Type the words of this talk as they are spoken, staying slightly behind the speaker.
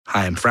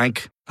Hi, I'm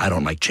Frank. I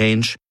don't like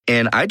change.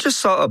 And I just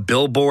saw a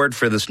billboard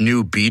for this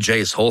new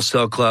BJ's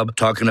Wholesale Club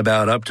talking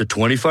about up to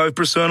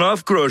 25%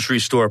 off grocery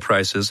store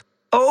prices.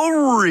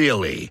 Oh,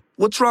 really?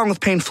 What's wrong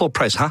with paying full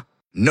price, huh?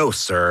 No,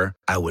 sir.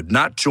 I would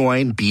not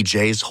join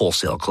BJ's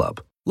Wholesale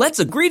Club. Let's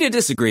agree to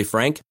disagree,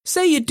 Frank.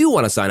 Say you do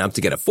want to sign up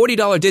to get a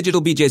 $40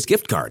 digital BJ's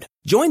gift card.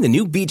 Join the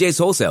new BJ's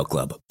Wholesale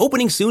Club,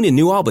 opening soon in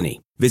New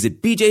Albany.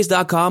 Visit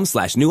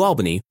bjs.com/New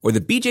Albany or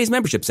the BJ's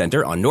Membership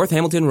Center on North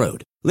Hamilton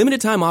Road.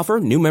 Limited time offer,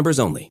 new members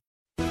only.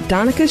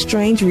 Donica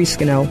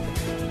Strange-Riscano,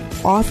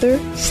 author,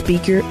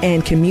 speaker,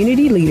 and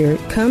community leader,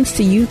 comes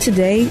to you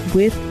today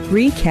with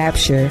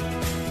Recapture,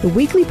 the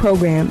weekly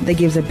program that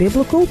gives a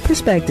biblical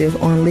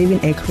perspective on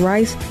living a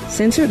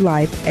Christ-centered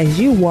life as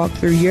you walk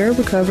through your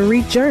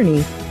recovery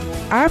journey.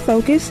 Our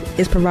focus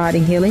is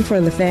providing healing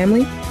for the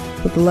family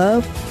with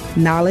love,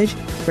 knowledge,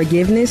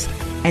 forgiveness,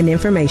 and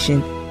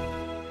information.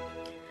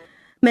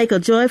 Make a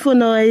joyful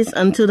noise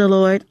unto the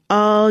Lord,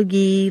 all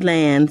ye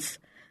lands.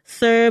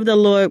 Serve the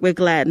Lord with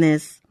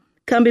gladness.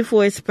 Come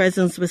before his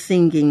presence with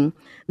singing.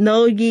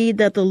 Know ye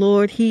that the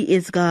Lord, he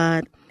is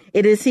God.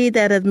 It is he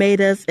that hath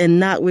made us, and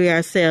not we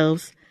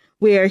ourselves.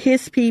 We are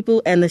his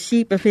people and the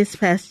sheep of his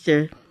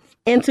pasture.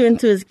 Enter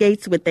into his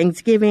gates with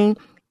thanksgiving,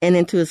 and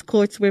into his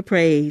courts with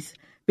praise.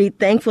 Be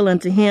thankful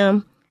unto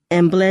him,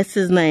 and bless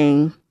his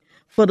name.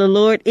 For the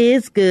Lord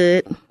is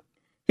good,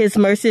 his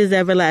mercy is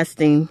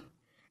everlasting,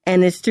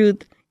 and his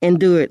truth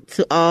endured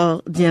to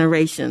all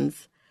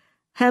generations.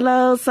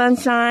 Hello,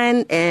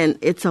 sunshine, and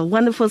it's a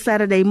wonderful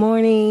Saturday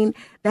morning.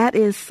 That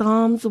is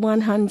Psalms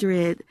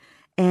 100,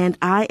 and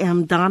I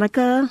am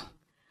Donica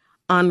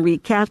on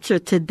Recapture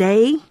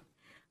today,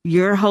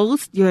 your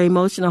host, your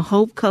emotional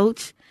hope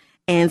coach,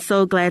 and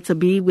so glad to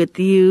be with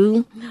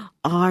you.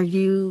 Are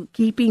you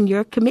keeping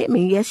your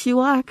commitment? Yes, you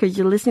are, because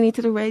you're listening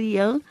to the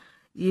radio.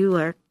 You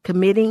are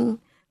committing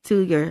to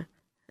your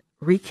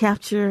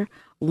Recapture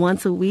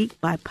once a week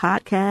by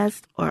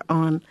podcast or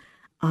on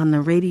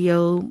the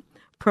radio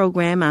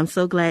program. I'm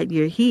so glad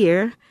you're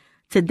here.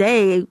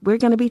 Today, we're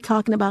going to be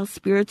talking about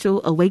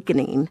spiritual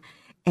awakening,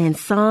 and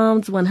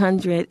Psalms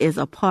 100 is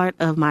a part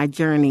of my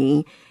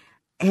journey.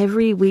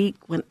 Every week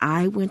when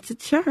I went to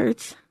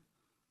church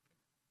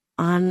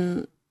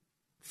on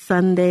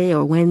Sunday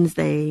or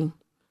Wednesday,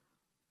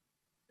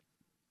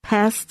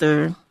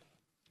 Pastor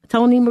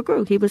Tony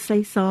McGrew, he would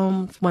say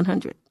Psalms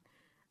 100.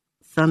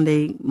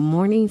 Sunday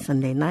morning,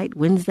 Sunday night,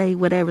 Wednesday,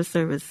 whatever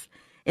service.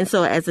 And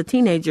so as a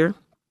teenager,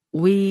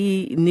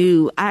 we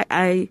knew,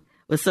 I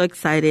was so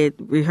excited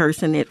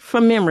rehearsing it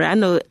from memory. I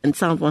know in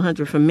Psalms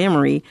 100 from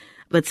memory,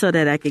 but so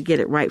that I could get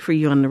it right for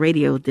you on the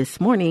radio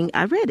this morning,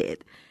 I read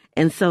it.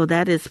 And so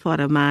that is part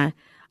of my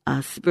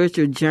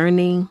spiritual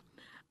journey,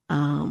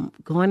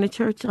 going to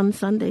church on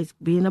Sundays,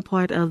 being a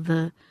part of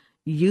the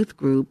youth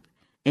group.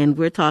 And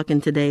we're talking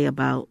today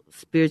about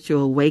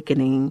spiritual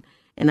awakening.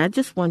 And I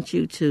just want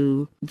you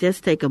to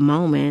just take a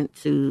moment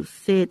to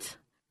sit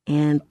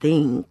and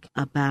think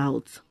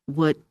about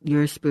what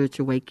your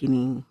spiritual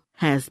awakening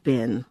has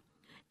been.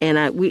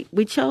 And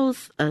we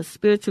chose a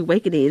spiritual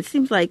awakening. It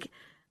seems like,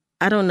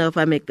 I don't know if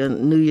I make a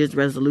New Year's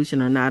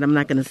resolution or not. I'm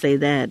not going to say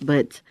that.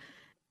 But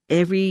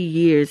every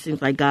year it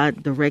seems like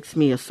God directs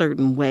me a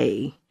certain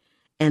way.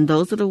 And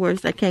those are the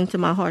words that came to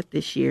my heart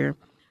this year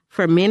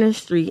for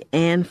ministry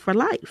and for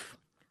life.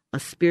 A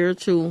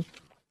spiritual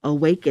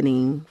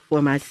awakening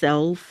for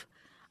myself,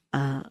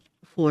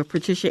 for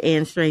Patricia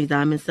Ann Strange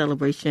Diamond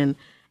Celebration,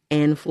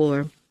 and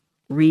for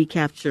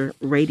Recapture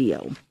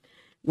Radio.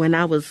 When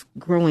I was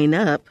growing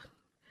up,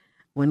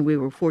 when we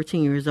were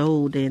 14 years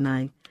old,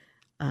 and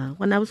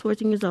when I was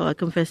 14 years old, I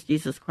confessed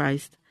Jesus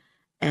Christ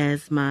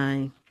as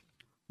my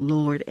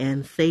Lord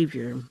and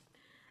Savior.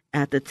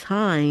 At the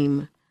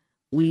time,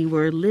 we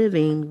were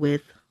living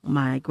with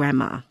my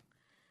grandma,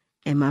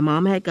 and my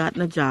mom had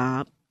gotten a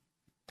job,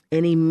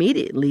 and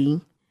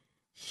immediately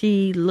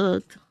she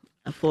looked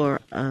for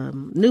a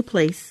new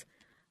place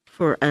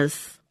for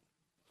us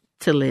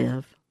to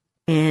live.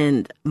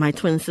 And my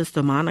twin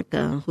sister,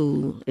 Monica,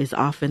 who is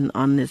often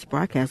on this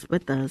broadcast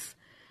with us,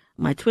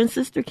 my twin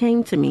sister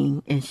came to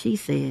me and she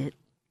said,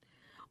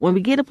 when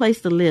we get a place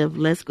to live,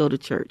 let's go to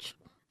church.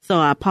 So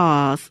I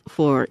paused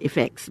for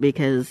effects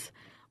because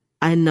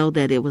I know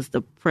that it was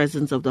the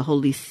presence of the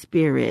Holy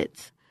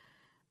Spirit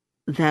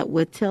that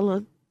would tell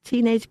a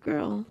teenage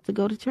girl to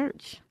go to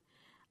church.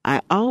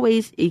 I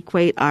always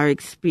equate our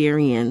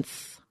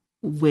experience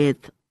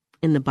with,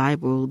 in the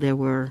Bible, there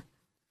were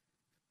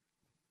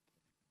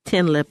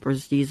 10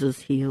 lepers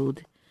Jesus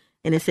healed.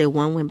 And it said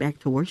one went back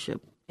to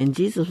worship. And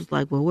Jesus was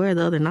like, well, where are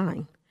the other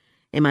 9?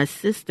 And my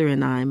sister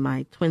and I,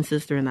 my twin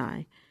sister and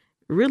I,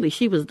 really,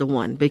 she was the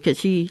one because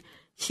she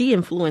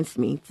influenced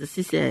me.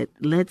 She said,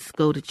 let's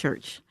go to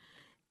church.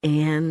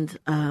 And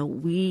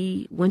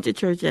we went to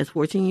church as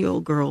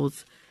 14-year-old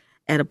girls.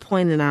 At a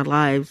point in our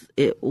lives,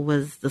 it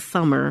was the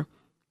summer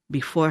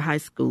before high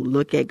school.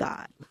 Look at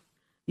God.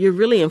 You're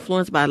really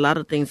influenced by a lot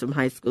of things from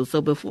high school. So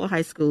before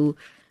high school,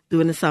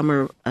 during the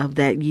summer of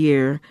that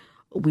year,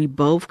 we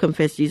both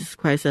confessed Jesus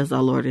Christ as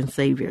our Lord and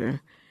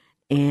Savior.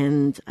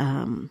 And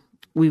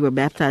we were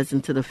baptized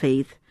into the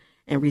faith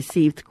and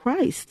received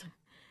Christ.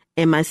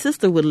 And my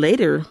sister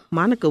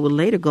Monica would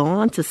later go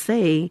on to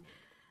say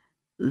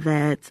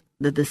that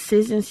the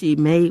decision she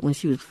made when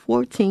she was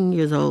 14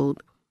 years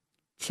old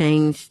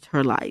changed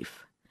her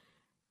life.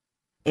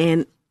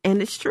 And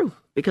it's true,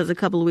 because a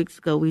couple of weeks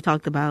ago we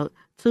talked about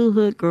two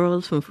hood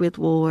girls from Fifth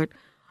Ward.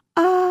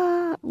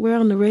 We're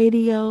on the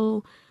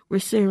radio. We're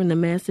sharing the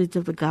message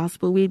of the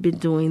gospel. We've been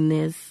doing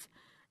this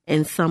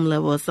in some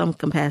level, some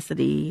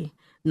capacity,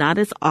 not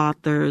as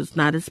authors,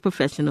 not as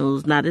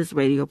professionals, not as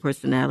radio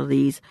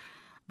personalities,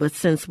 but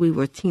since we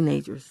were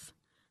teenagers.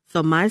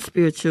 So my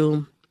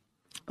spiritual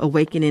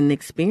awakening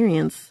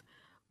experience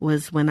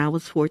was when I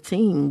was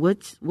 14.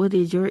 What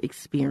is your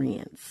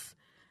experience?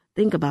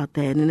 Think about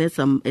that. And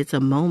it's a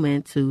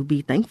moment to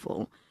be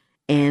thankful.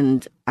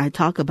 And I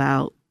talk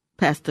about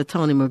Pastor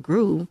Tony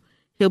McGrew.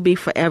 He'll be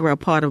forever a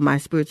part of my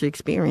spiritual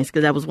experience,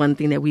 because that was one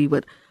thing that we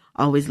would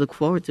always look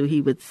forward to.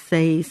 He would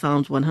say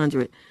Psalms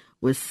 100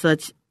 with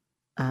such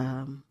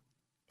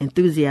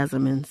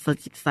enthusiasm and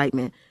such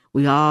excitement.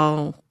 We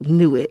all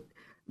knew it.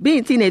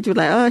 Being teenagers,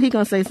 we're like, he's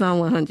going to say Psalm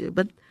 100.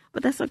 But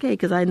that's okay,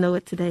 because I know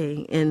it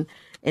today.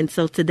 And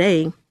so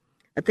today,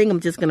 I think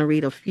I'm just going to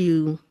read a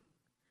few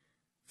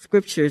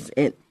scriptures.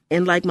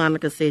 And like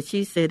Monica said,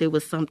 she said it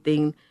was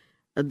something,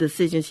 a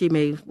decision she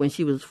made when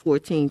she was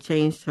 14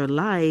 changed her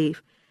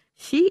life.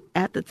 She,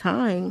 at the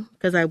time,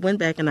 because I went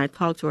back and I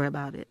talked to her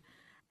about it,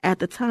 at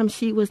the time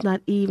she was not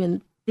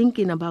even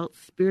thinking about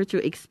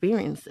spiritual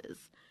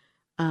experiences.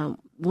 When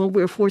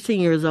we were 14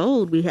 years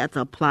old, we had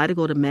to apply to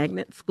go to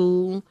magnet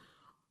school.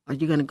 Are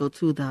you going to go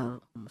to the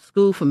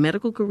school for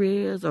medical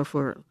careers or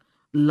for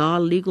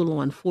legal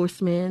law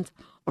enforcement?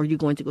 Or are you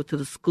going to go to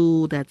the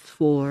school that's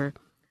for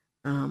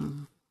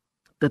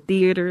the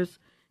theaters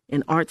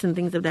and arts and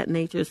things of that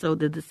nature? So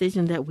the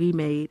decision that we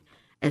made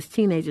as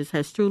teenagers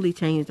has truly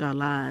changed our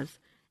lives.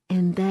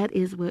 And that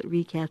is what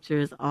Recapture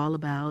is all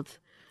about,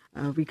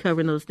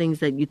 recovering those things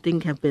that you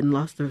think have been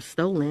lost or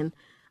stolen.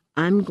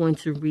 I'm going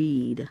to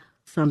read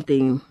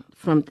something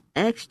from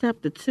Acts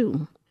chapter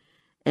 2.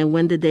 And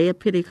when the day of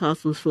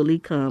Pentecost was fully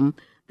come,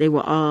 they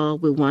were all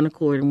with one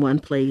accord in one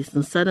place.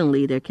 And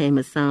suddenly there came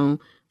a sound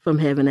from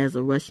heaven as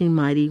a rushing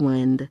mighty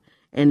wind,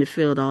 and it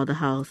filled all the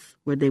house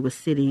where they were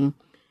sitting.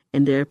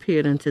 And there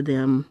appeared unto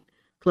them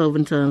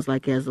cloven tongues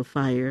like as of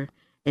fire,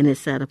 and it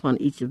sat upon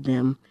each of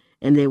them.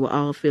 And they were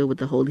all filled with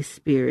the Holy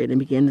Spirit and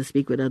began to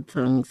speak with other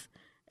tongues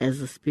as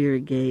the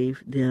Spirit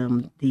gave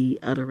them the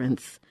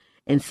utterance.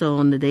 And so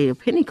on the day of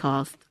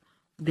Pentecost,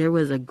 there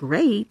was a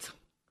great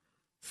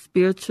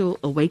spiritual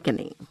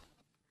awakening.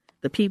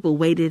 The people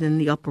waited in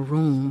the upper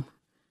room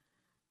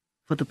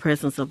for the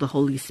presence of the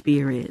Holy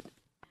Spirit.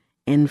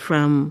 And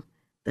from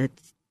the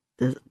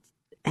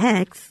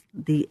Acts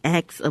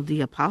of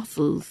the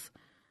apostles,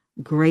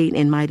 great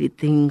and mighty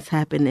things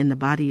happened in the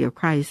body of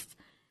Christ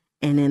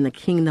and in the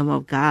kingdom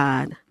of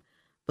God.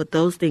 But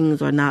those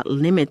things are not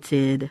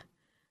limited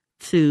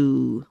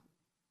to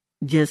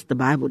just the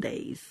Bible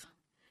days.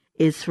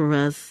 It's for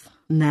us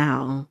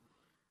now.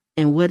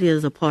 And what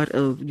is a part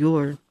of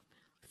your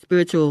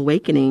spiritual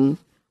awakening?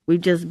 We've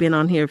just been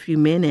on here a few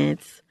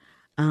minutes,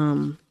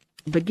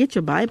 but get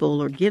your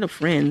Bible or get a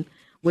friend.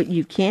 What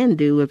you can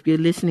do if you're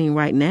listening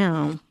right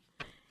now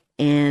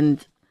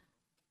and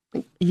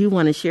you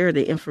want to share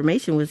the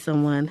information with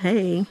someone,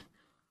 hey,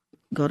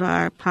 go to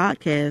our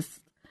podcast,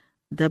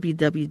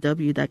 www.kkhd.com,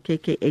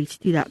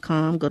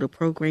 go to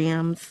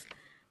programs,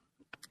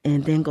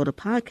 and then go to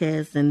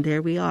podcasts, and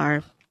there we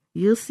are.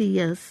 You'll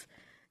see us,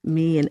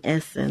 me in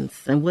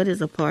essence. And what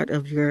is a part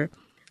of your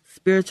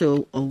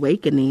spiritual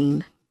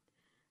awakening?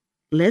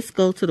 Let's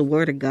go to the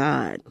Word of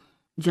God.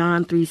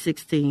 John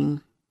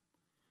 3:16.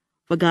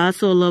 For God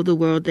so loved the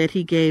world that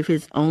he gave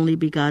his only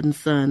begotten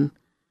Son,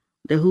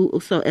 that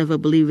whosoever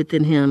believeth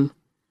in him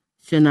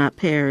shall not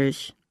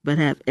perish, but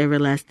have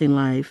everlasting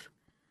life.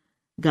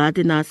 God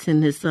did not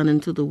send his Son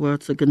into the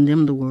world to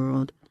condemn the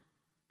world,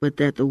 but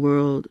that the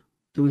world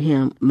through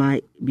him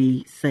might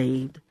be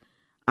saved.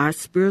 Our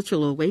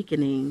spiritual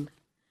awakening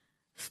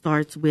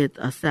starts with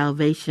a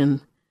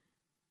salvation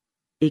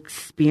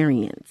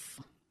experience.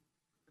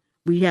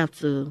 We have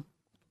to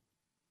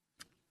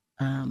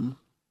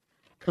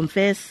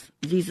confess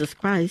Jesus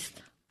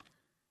Christ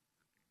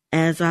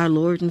as our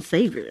Lord and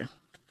Savior.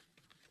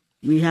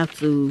 We have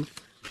to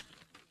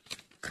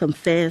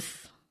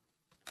confess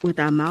with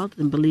our mouth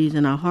and believe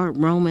in our heart.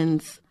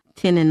 Romans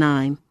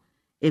 10:9.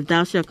 If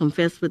thou shalt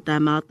confess with thy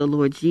mouth the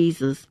Lord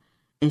Jesus,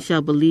 and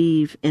shalt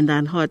believe in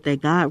thine heart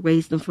that God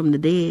raised him from the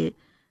dead,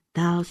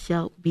 thou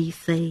shalt be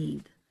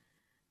saved.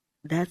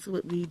 That's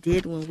what we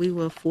did when we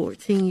were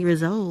 14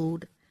 years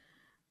old.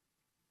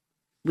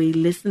 We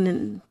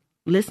listened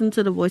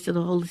to the voice of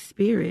the Holy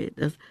Spirit.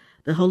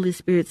 The Holy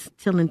Spirit's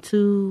telling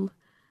two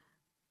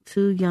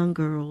young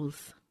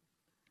girls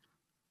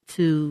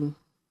to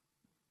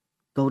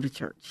go to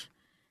church.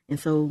 And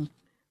so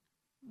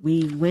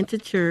we went to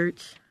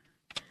church.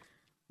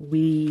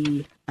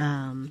 We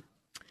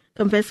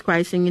confessed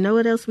Christ. And you know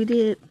what else we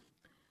did?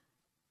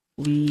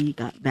 We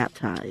got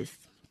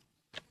baptized.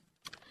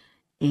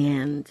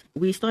 And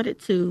we started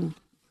to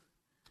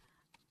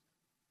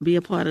be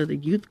a part of the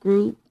youth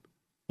group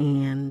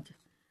and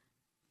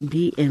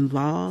be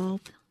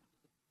involved.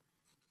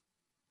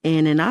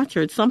 And in our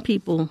church, some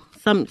people,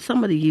 some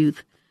of the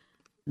youth,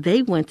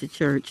 they went to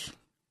church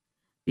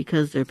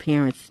because their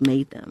parents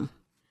made them.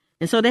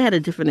 And so they had a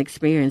different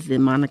experience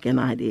than Monica and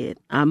I did.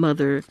 My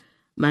mother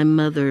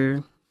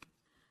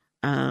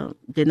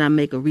did not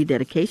make a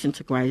rededication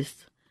to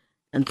Christ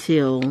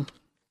until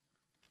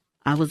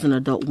I was an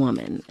adult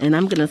woman. And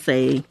I'm going to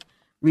say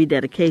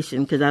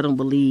rededication because I don't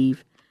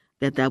believe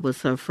that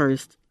was her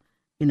first,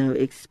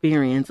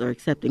 experience or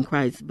accepting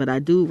Christ. But I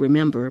do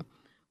remember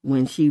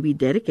when she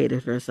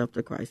rededicated herself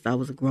to Christ. I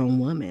was a grown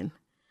woman.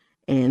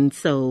 And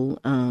so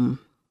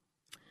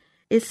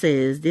it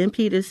says, then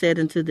Peter said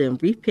unto them,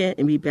 repent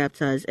and be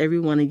baptized, every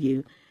one of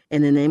you,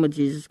 in the name of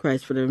Jesus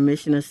Christ for the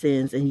remission of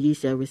sins, and ye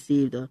shall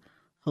receive the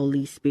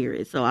Holy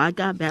Spirit. So I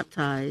got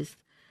baptized.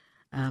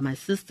 My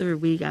sister,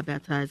 we got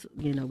baptized.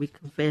 We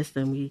confessed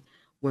and we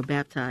were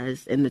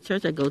baptized. And the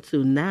church I go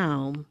to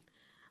now,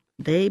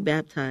 they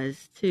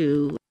baptize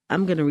too.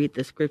 I'm going to read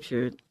the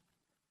scripture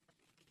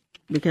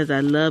because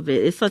I love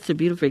it. It's such a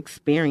beautiful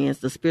experience,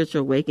 the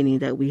spiritual awakening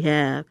that we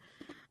have.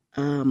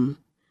 Romans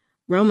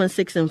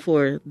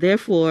 6:4.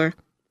 Therefore,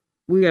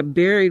 we are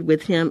buried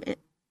with him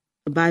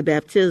by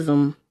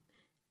baptism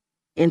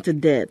into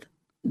death,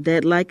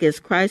 that like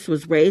as Christ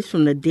was raised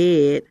from the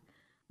dead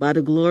by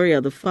the glory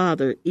of the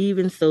Father,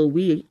 even so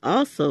we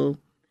also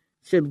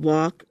should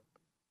walk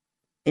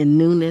in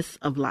newness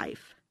of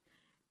life.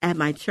 At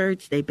my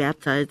church, they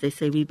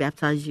say, we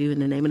baptize you in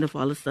the name of the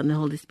Father, Son, and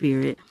Holy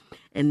Spirit.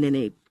 And then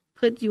they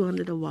put you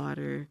under the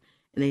water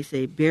and they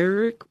say,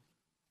 buried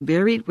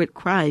with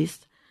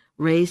Christ,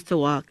 raised to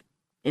walk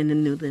in the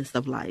newness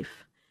of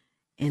life.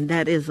 And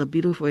that is a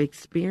beautiful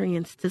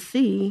experience to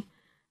see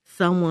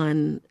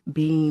someone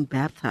being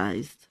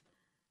baptized,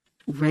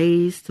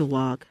 raised to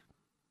walk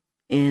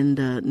in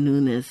the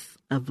newness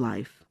of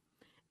life.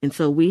 And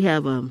so we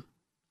have a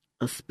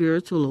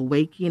spiritual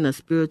awakening, a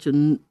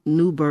spiritual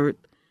new birth,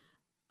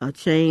 a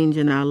change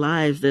in our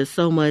lives. There's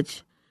so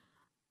much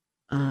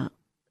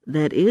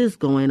that is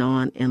going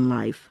on in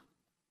life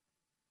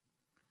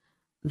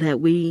that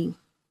we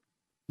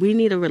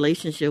need a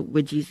relationship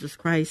with Jesus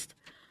Christ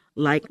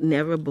like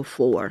never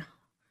before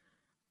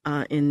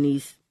in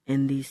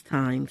these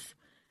times.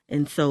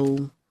 And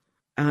so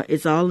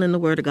it's all in the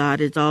Word of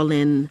God. It's all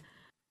in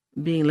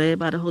being led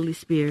by the Holy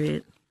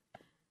Spirit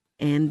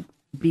and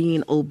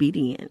being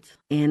obedient.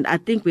 And I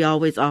think we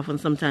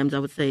sometimes I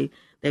would say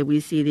that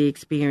we see the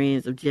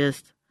experience of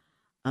just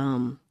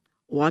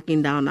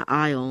walking down the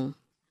aisle.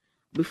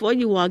 Before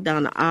you walk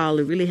down the aisle,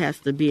 it really has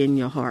to be in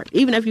your heart.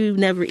 Even if you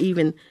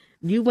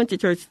you went to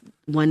church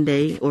one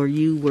day, or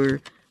you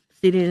were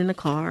sitting in a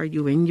car,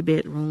 you were in your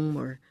bedroom,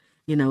 or,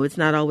 it's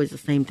not always the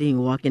same thing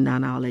walking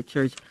down the aisle at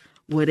church.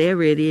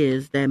 Whatever it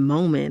is, that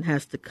moment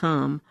has to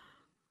come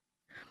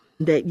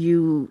that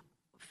you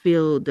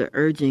feel the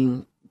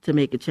urging to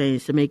make a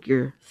change, to make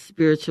your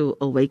spiritual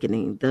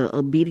awakening, the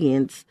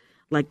obedience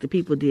like the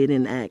people did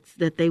in Acts,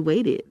 that they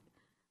waited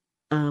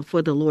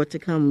for the Lord to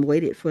come,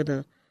 waited for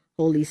the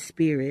Holy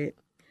Spirit.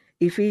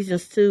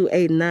 Ephesians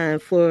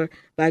 2:8-9, for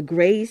by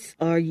grace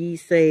are ye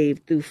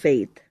saved through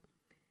faith,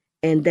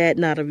 and that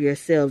not of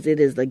yourselves. It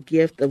is the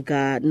gift of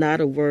God, not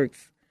of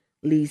works,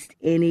 lest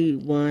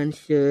anyone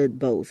should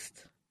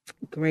boast.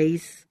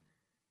 Grace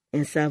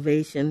and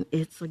salvation,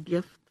 it's a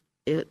gift.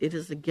 It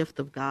is a gift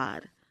of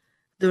God.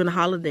 During the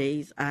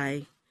holidays,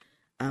 I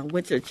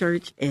went to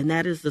church, and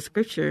that is the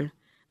scripture.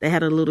 They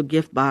had a little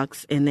gift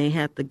box, and they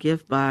had the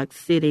gift box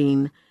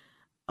sitting,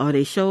 or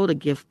they showed a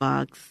gift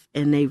box,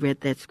 and they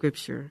read that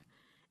scripture.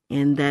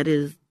 And that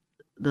is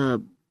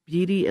the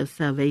beauty of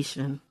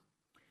salvation.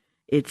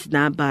 It's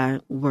not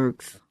by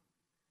works,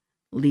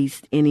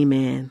 lest any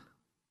man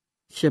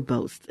should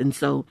boast. And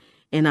so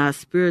in our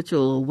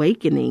spiritual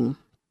awakening,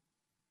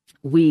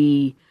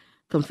 we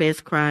confess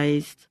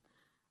Christ,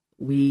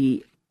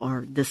 we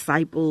are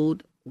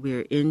discipled,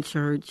 we're in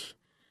church.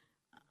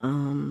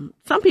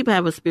 Some people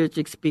have a spiritual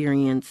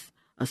experience,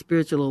 a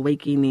spiritual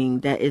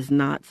awakening that is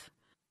not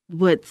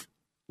what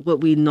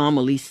we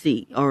normally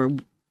see. Or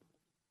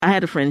I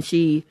had a friend,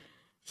 she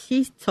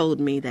told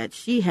me that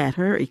she had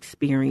her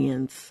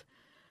experience.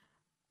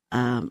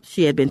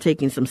 She had been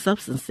taking some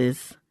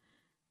substances,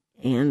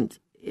 and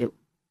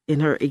in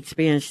her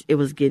experience, it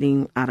was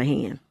getting out of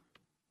hand.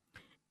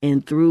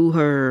 And through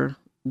her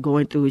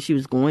going through what she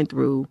was going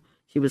through,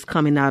 she was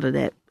coming out of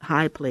that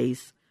high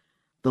place.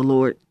 The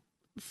Lord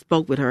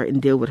spoke with her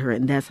and dealt with her,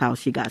 and that's how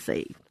she got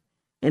saved.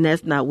 And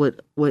that's not what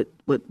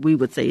we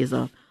would say is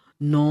a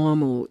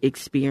normal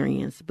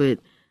experience. But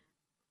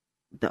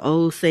the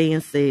old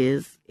saying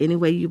says, any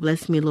way you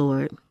bless me,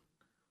 Lord,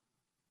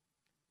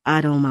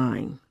 I don't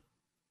mind.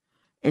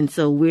 And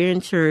so we're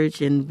in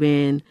church, and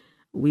when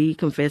we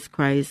confess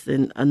Christ,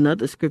 and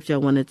another scripture I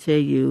want to tell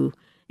you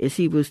is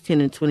Hebrews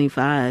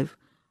 10:25,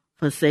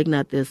 forsake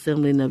not the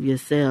assembling of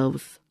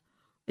yourselves.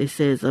 It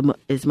says,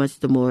 as much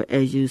the more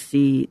as you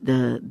see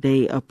the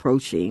day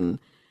approaching.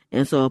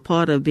 And so a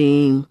part of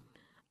being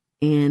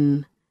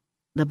in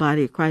the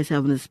body of Christ,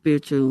 having a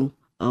spiritual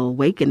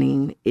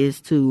awakening,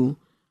 is to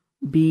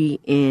be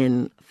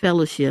in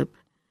fellowship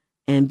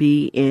and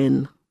be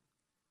in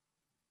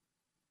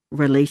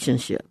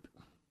relationship.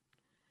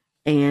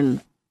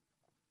 And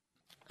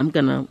I'm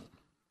going to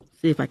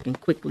see if I can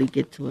quickly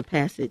get to a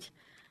passage.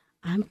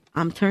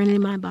 I'm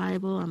turning my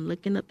Bible. I'm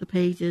looking up the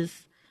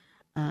pages.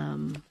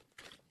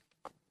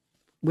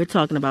 We're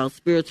talking about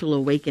spiritual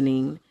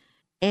awakening.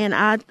 And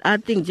I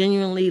think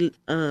genuinely,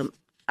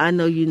 I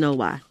know you know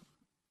why.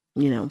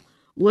 You know,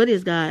 what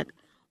is God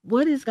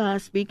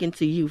speaking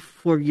to you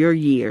for your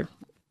year?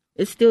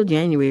 It's still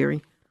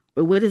January,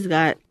 but what is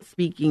God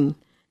speaking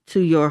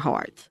to your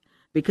heart?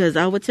 Because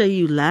I would tell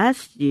you,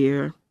 last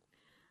year,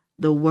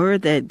 the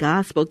word that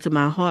God spoke to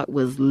my heart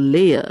was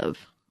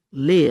live.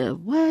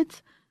 Live.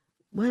 What?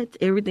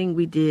 Everything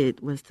we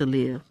did was to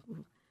live.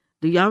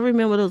 Do y'all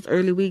remember those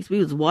early weeks? We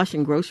was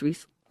washing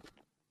groceries.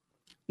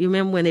 You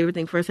remember when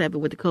everything first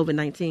happened with the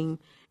COVID-19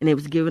 and it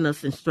was giving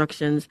us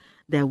instructions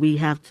that we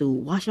have to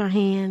wash our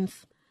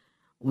hands,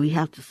 we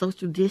have to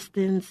social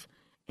distance,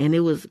 and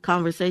it was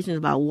conversations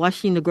about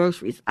washing the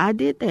groceries. I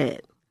did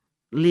that.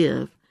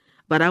 Live.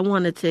 But I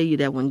want to tell you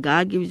that when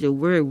God gives you a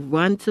word,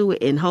 run to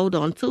it and hold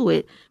on to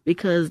it,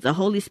 because the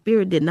Holy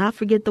Spirit did not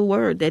forget the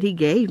word that he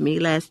gave me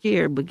last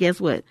year. But guess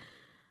what?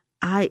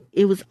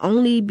 It was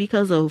only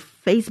because of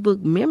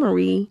Facebook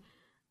memory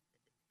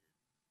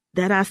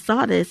that I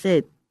saw that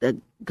said that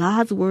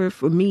God's word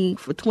for me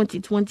for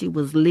 2020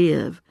 was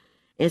live.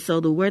 And so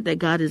the word that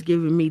God has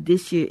given me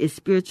this year is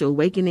spiritual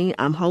awakening.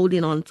 I'm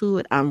holding on to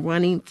it. I'm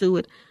running to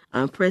it.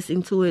 I'm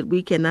pressing to it.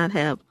 We cannot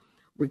have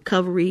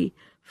recovery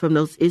from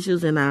those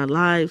issues in our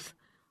lives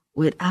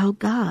without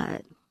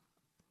God.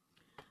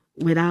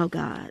 Without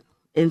God.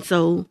 And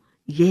so,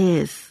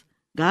 yes,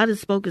 God has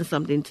spoken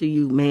something to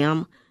you,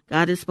 ma'am.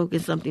 God has spoken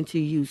something to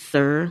you,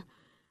 sir.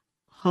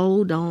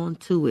 Hold on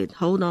to it.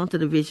 Hold on to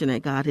the vision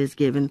that God has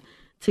given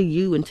to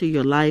you and to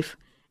your life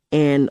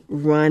and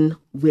run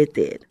with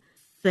it.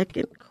 2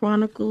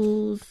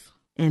 Chronicles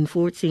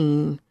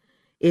 14.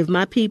 If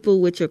my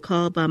people which are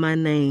called by my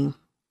name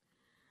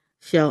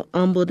shall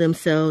humble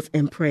themselves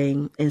and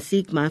pray and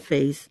seek my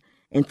face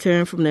and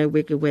turn from their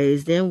wicked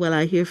ways, then will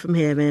I hear from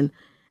heaven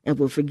and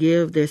will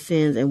forgive their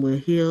sins and will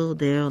heal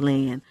their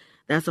land.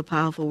 That's a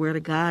powerful word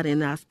of God.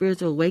 In our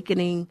spiritual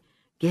awakening,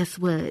 guess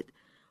what?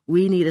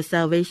 We need a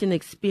salvation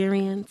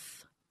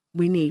experience.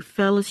 We need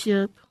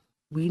fellowship.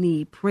 We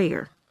need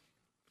prayer.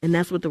 And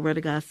that's what the word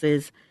of God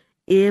says.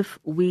 If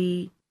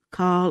we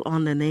call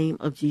on the name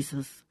of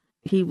Jesus,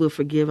 he will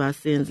forgive our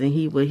sins and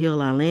he will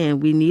heal our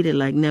land. We need it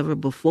like never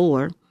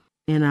before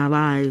in our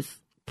lives.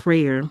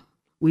 Prayer.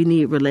 We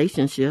need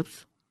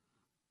relationships.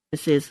 It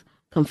says,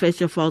 confess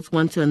your faults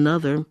one to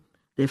another.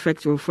 The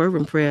effectual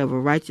fervent prayer of a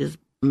righteous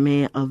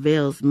man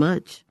avails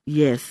much.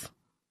 Yes,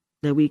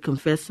 that we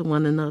confess to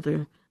one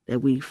another, that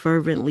we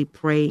fervently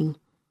pray.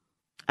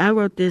 I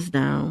wrote this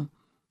down,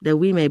 that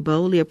we may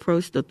boldly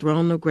approach the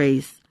throne of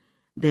grace,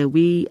 that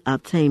we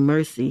obtain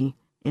mercy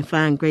and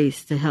find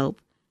grace to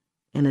help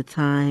in a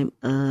time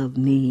of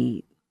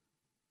need.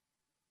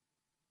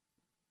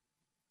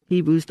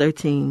 Hebrews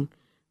 13,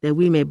 that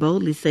we may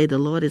boldly say, the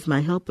Lord is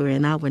my helper,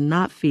 and I will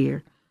not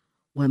fear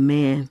what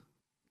man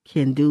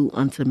can do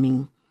unto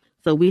me.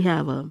 So we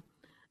have a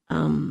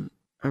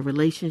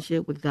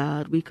relationship with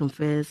God. We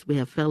confess, we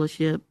have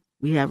fellowship,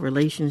 we have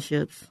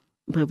relationships,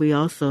 but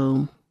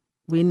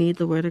we need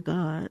the word of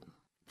God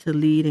to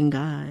lead and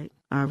guide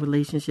our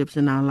relationships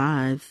in our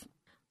lives.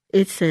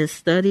 It says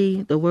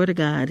study the word of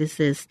God. It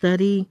says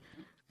study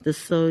to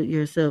show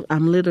yourself.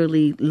 I'm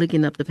literally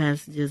looking up the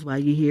passages while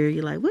you hear.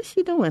 You're like, what's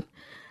she doing?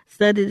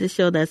 Study to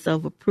show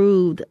thyself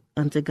approved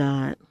unto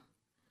God,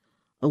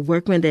 a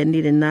workman that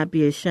needed not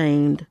be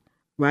ashamed,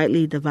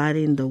 rightly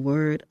dividing the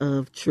word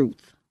of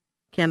truth.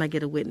 Can I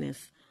get a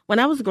witness? When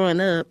I was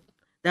growing up,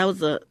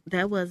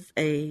 that was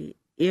a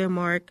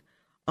earmark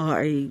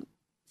or a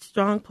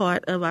strong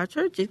part of our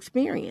church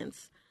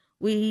experience.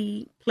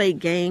 We played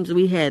games.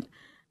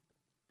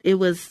 It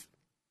wasn't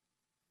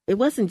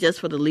just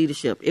for the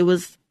leadership. It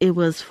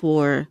was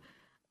for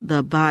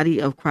the body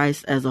of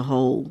Christ as a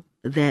whole,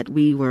 that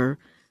we were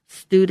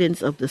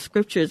students of the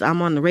scriptures.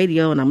 I'm on the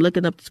radio and I'm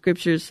looking up the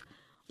scriptures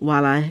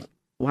while I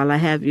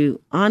have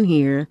you on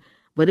here.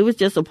 But it was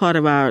just a part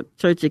of our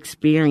church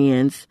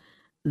experience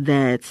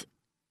that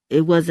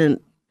it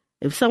wasn't,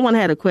 if someone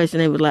had a question,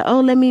 they was like, oh,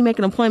 let me make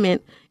an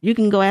appointment. You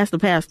can go ask the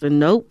pastor.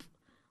 Nope.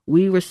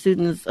 We were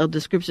students of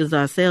the scriptures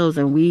ourselves,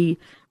 and we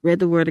read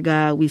the word of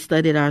God. We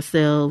studied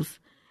ourselves,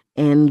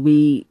 and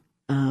we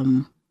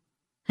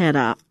had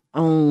our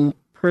own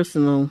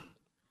personal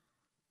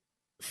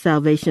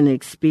salvation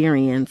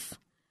experience.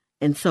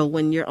 And so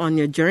when you're on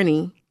your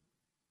journey,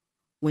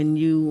 when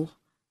you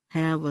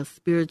have a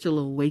spiritual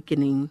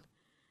awakening,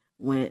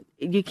 when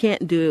you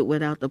can't do it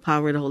without the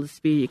power of the Holy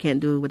Spirit, you can't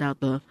do it without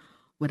the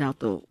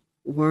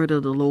word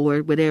of the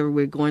Lord, whatever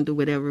we're going through,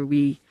 whatever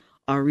we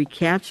are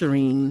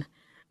recapturing.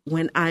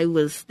 When I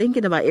was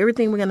thinking about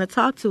everything we're going to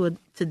talk to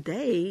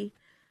today,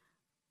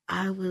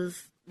 I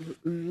was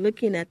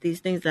looking at these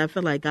things that I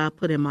feel like God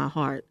put in my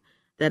heart,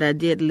 that I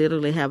did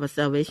literally have a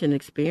salvation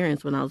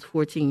experience when I was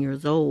 14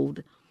 years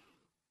old.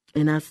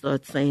 And I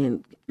started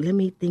saying, let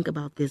me think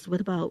about this. What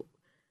about,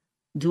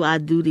 do I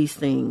do these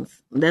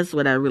things? That's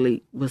what I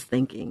really was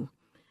thinking.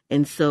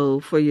 And so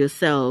for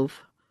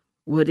yourself,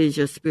 what is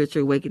your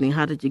spiritual awakening?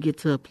 How did you get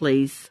to a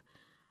place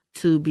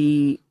to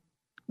be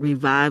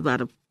revived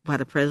by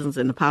the presence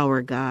and the power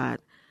of God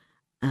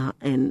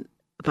and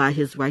by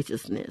his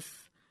righteousness?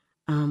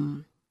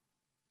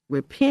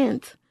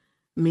 Repent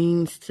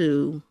means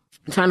to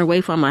turn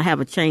away from or have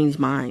a changed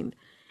mind.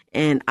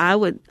 And I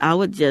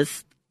would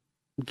just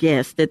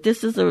guess that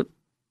this is a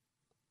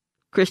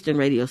Christian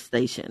radio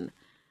station,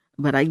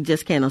 but I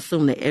just can't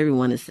assume that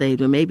everyone is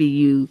saved. Or maybe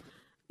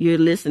you're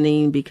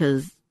listening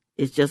because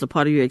it's just a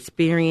part of your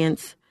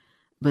experience,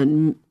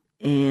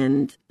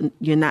 and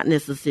you're not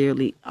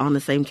necessarily on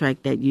the same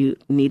track that you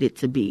needed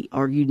to be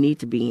or you need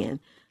to be in.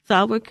 So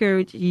I would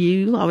encourage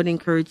you. I would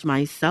encourage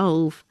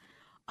myself.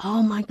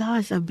 Oh my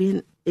gosh, I've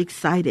been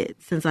excited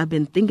since I've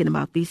been thinking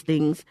about these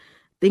things,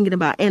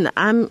 and I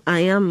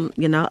am,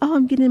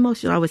 I'm getting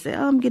emotional. I would say,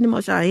 I'm getting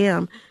emotional. I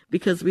am,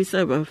 because we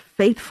serve a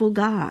faithful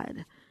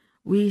God.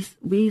 We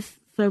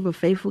serve a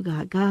faithful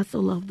God. God so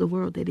loved the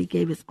world that he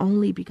gave his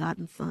only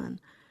begotten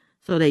son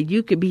so that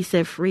you could be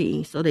set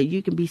free, so that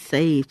you can be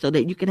saved, so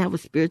that you can have a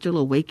spiritual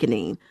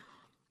awakening.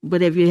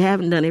 But if you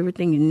haven't done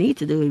everything you need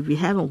to do, if you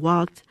haven't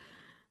walked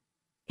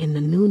in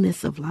the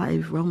newness of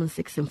life, Romans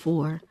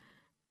 6:4,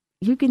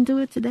 you can do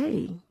it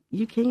today.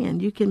 You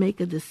can make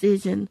a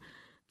decision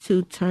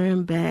to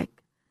turn back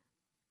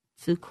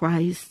to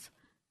Christ.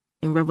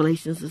 In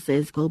Revelations, it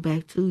says, go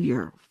back to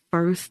your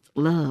first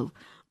love.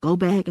 Go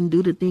back and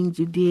do the things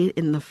you did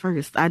in the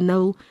first. I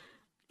know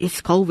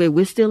it's COVID.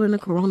 We're still in the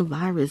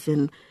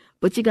coronavirus,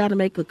 but you got to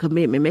make a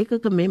commitment. Make a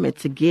commitment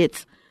to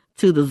get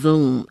to the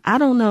Zoom. I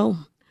don't know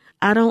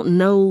how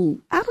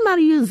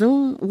to use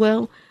Zoom.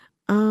 Well,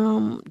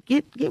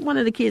 get one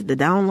of the kids to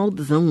download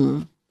the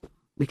Zoom,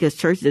 because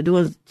they're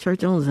doing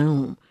church on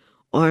Zoom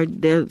or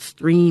they're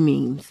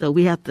streaming. So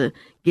we have to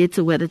get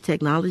to where the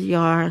technology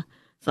are.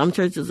 Some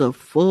churches are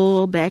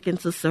full back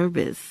into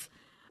service.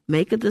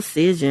 Make a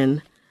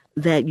decision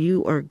that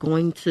you are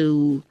going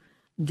to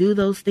do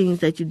those things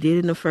that you did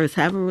in the first.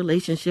 Have a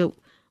relationship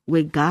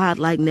with God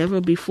like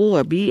never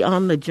before. Be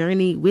on the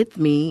journey with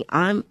me.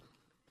 I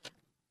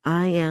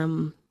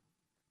am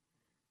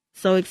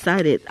so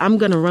excited. I'm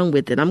going to run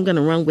with it. I'm going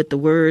to run with the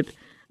word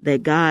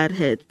that God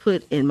had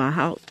put in my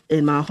heart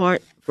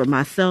for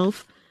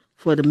myself,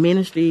 for the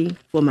ministry,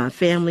 for my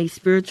family,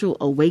 spiritual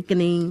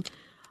awakening.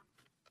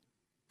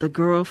 The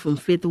girl from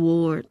Fifth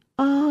Ward.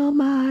 Oh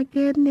my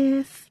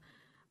goodness.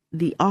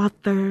 The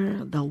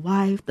author, the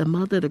wife, the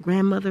mother, the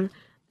grandmother,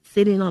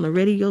 sitting on the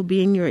radio,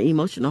 being your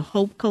emotional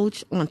hope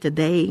coach on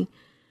today.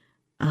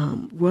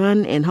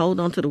 Run and hold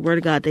on to the word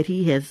of God that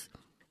he has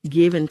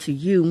given to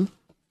you,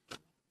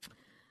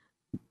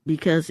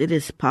 because it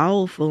is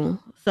powerful.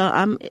 So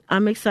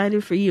I'm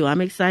excited for you. I'm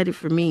excited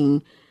for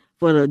me,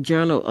 for the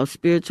Journal of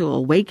Spiritual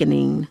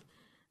Awakening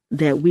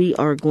that we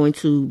are going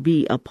to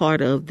be a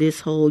part of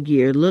this whole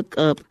year. Look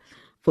up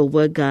for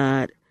what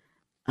God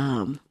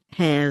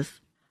has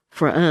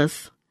for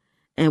us.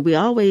 And we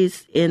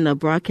always end the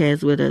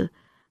broadcast with a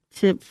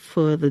tip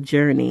for the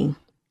journey.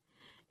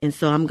 And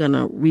so I'm going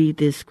to read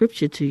this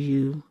scripture to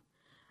you.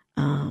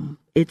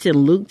 It's in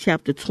Luke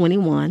chapter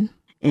 21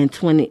 and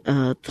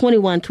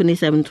 21,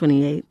 27,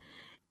 28.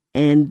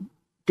 And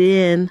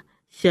then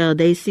shall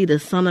they see the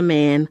Son of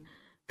Man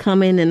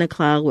coming in a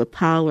cloud with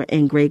power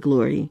and great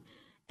glory.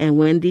 And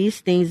when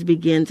these things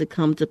begin to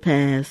come to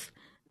pass,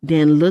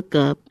 then look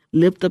up,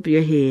 lift up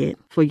your head,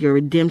 for your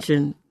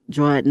redemption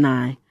draweth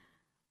nigh.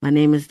 My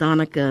name is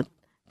Donica.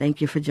 Thank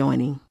you for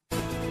joining.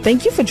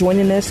 Thank you for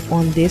joining us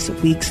on this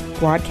week's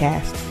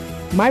broadcast.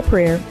 My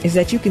prayer is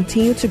that you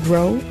continue to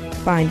grow,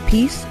 find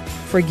peace,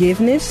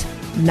 forgiveness,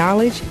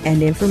 knowledge,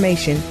 and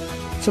information.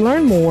 To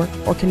learn more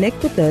or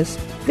connect with us,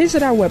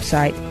 visit our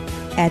website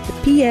at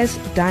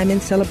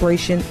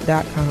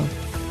thepsdiamondcelebration.com.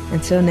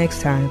 Until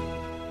next time.